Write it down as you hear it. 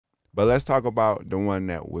But let's talk about the one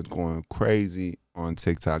that was going crazy on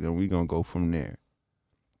TikTok, and we're going to go from there.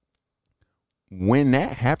 When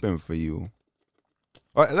that happened for you,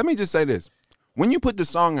 or let me just say this. When you put the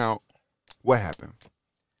song out, what happened?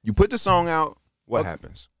 You put the song out, what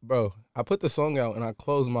happens? Bro, I put the song out and I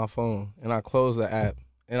closed my phone and I closed the app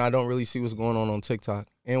and I don't really see what's going on TikTok.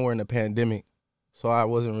 And we're in a pandemic. So I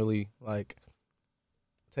wasn't really like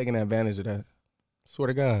taking advantage of that. Swear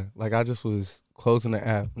to God. Like I just was closing the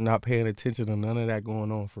app, not paying attention to none of that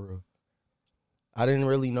going on for real. I didn't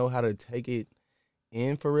really know how to take it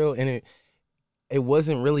in for real. And it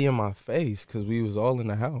wasn't really in my face because we was all in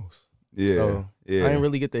the house. Yeah, so yeah. I didn't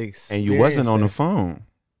really get to experience. And you wasn't on the phone.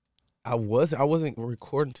 I wasn't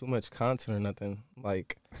recording too much content or nothing.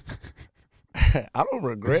 Like, I don't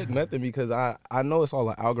regret nothing because I know it's all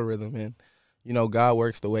an algorithm and, you know, God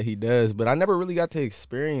works the way he does. But I never really got to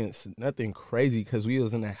experience nothing crazy because we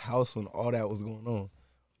was in the house when all that was going on.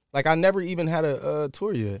 Like, I never even had a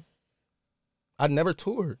tour yet. I never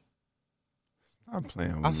toured. Stop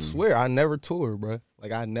playing with I me. swear, I never toured, bro.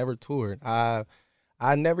 Like, I never toured. I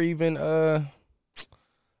never even, I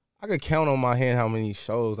could count on my hand how many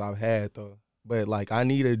shows I've had, though. But, like, I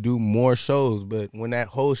need to do more shows. But when that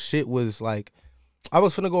whole shit was, like, I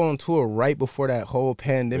was finna go on tour right before that whole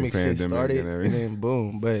pandemic shit started. And then,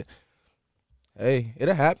 boom. But, hey,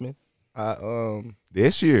 it'll happen.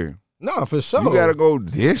 This year? No, for sure. You got to go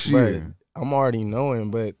this year. I'm already knowing,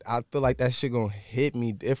 but I feel like that shit gonna hit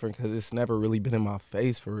me different because it's never really been in my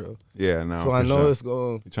face for real. Yeah, no. So I know it's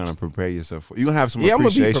going. You're trying to prepare yourself. You're gonna have some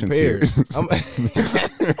appreciation tears.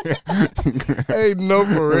 Hey, no,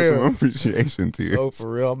 for real. Some appreciation tears. No,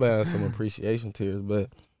 for real. I'm gonna have some appreciation tears, but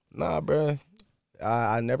nah, bro.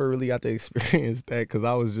 I never really got to experience that because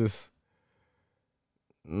I was just,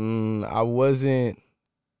 I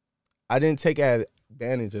didn't take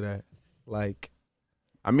advantage of that. Like,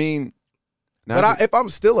 I mean. But if I'm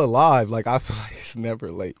still alive, like I feel like it's never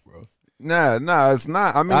late, bro. Nah, it's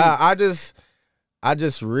not. I mean, I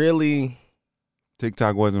just really.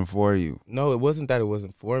 TikTok wasn't for you. No, it wasn't that it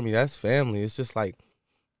wasn't for me. That's family. It's just like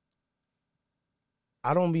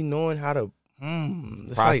I don't be knowing how to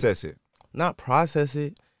process it. Not process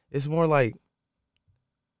it. It's more like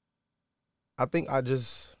I think I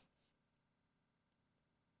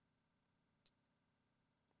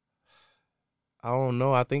don't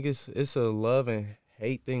know. I think it's a love and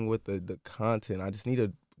hate thing with the content. I just need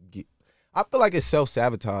to get. I feel like it's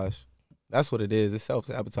self-sabotage. That's what it is. It's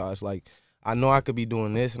self-sabotage. Like I know I could be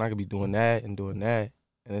doing this and I could be doing that, and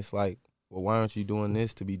it's like, well, why aren't you doing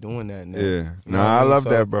this to be doing that now? Yeah. I love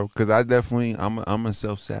that, bro. Because I'm a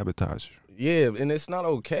self-sabotager. Yeah, and it's not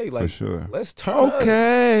okay. Like, for sure. Let's turn up.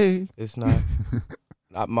 It's not.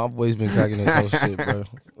 My voice been cracking this whole shit, bro.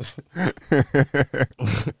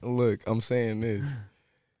 Look, I'm saying this.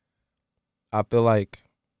 I feel like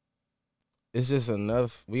it's just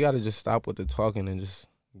enough. We got to just stop with the talking and just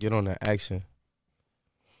get on the action.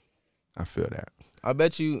 I feel that. I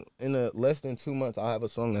bet you in less than 2 months, I'll have a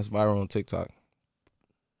song that's viral on TikTok.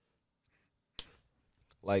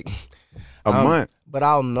 Like a month. But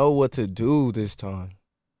I'll know what to do this time.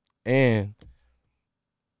 And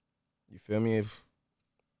you feel me? If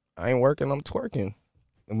I ain't working, I'm twerking.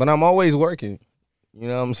 But I'm always working. You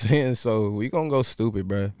know what I'm saying? So we gonna go stupid,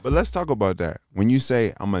 bro. But let's talk about that. When you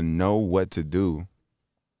say I'm gonna know what to do,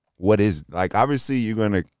 what is, like, obviously you're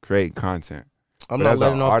gonna create content. I'm not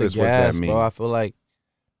letting off the gas, bro. I feel like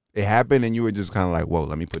it happened and you were just kind of like, whoa,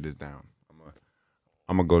 let me put this down.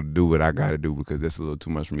 I'm gonna go do what I gotta do because that's a little too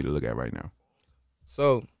much for me to look at right now.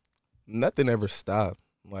 So nothing ever stopped.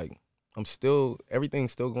 Like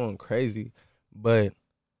everything's still going crazy, but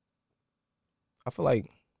I feel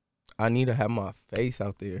like I need to have my face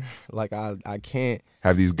out there. Like I can't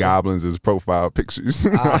have these goblins as profile pictures.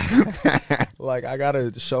 Like I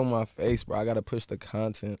gotta show my face, bro. I gotta push the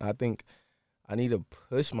content. I think I need to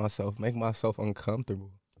push myself, make myself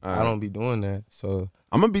uncomfortable. I don't be doing that. So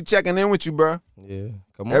I'm gonna be checking in with you, bro. Yeah,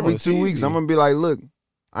 come on. Every 2 weeks, I'm gonna be like, look,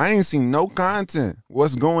 I ain't seen no content.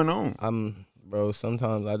 What's going on? Bro,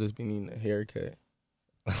 sometimes I just be needing a haircut.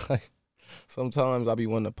 Like sometimes I be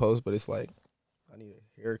wanting to post, but it's like I need a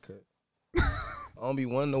haircut. I don't be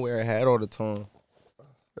wanting to wear a hat all the time.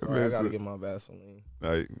 Sorry, I gotta get my Vaseline.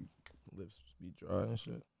 Like, lips be dry and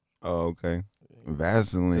shit. Oh, okay.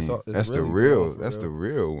 Vaseline. It's that's really the real. That's the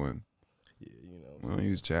real one. Yeah, you know. We don't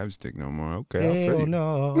use chapstick no more. Okay. Hell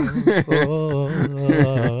no. You know what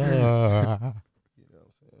I'm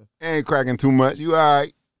saying? Ain't cracking too much. You all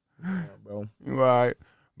right? Yeah, bro. You all right?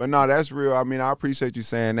 But no, that's real. I mean, I appreciate you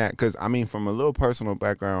saying that because, I mean, from a little personal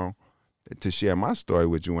background, to share my story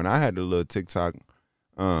with you, when I had the little TikTok,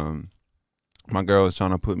 my girl was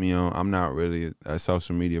trying to put me on. I'm not really a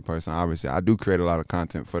social media person. Obviously, I do create a lot of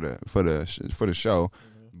content for the show,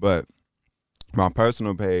 but my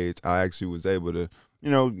personal page, I actually was able to,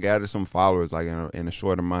 gather some followers like in a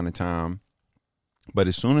short amount of time. But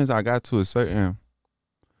as soon as I got to a certain,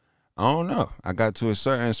 I don't know, I got to a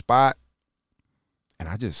certain spot, and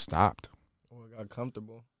I just stopped. Oh, I got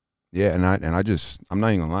comfortable. Yeah, and I just, I'm not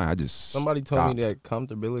even gonna lie, I just Somebody told stopped. me that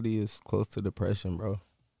comfortability is close to depression, bro.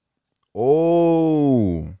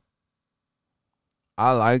 Oh,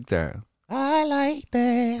 I like that. I like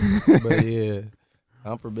that. But yeah,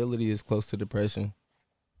 comfortability is close to depression.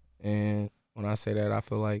 And when I say that, I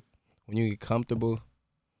feel like when you get comfortable,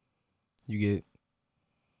 you're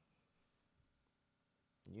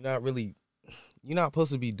not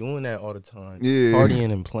supposed to be doing that all the time. Yeah.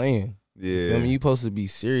 Partying and playing. Yeah. You feel me? You supposed to be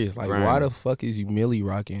serious. Like, Right. why the fuck is you Millie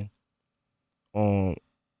rocking on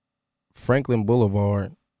Franklin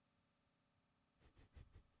Boulevard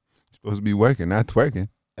Supposed to be working, not twerking.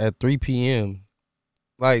 at 3 p.m.?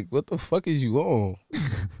 Like, what the fuck is you on?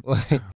 Like,